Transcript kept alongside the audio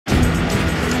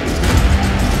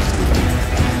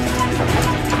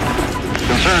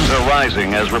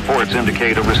rising as reports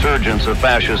indicate a resurgence of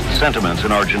fascist sentiments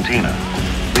in Argentina.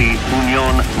 The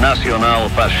Unión Nacional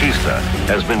Fascista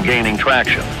has been gaining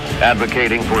traction,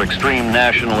 advocating for extreme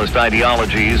nationalist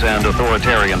ideologies and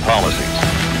authoritarian policies.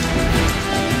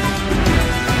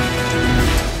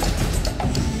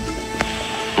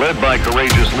 Led by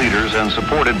courageous leaders and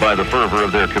supported by the fervor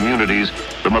of their communities,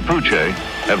 the Mapuche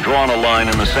have drawn a line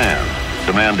in the sand,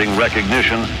 demanding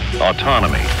recognition,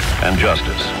 autonomy, and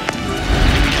justice.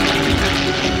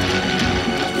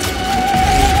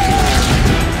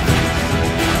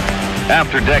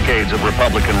 After decades of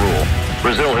Republican rule,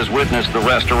 Brazil has witnessed the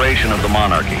restoration of the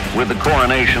monarchy with the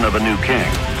coronation of a new king.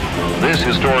 This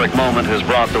historic moment has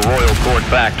brought the royal court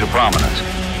back to prominence,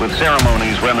 with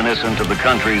ceremonies reminiscent of the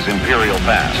country's imperial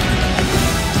past.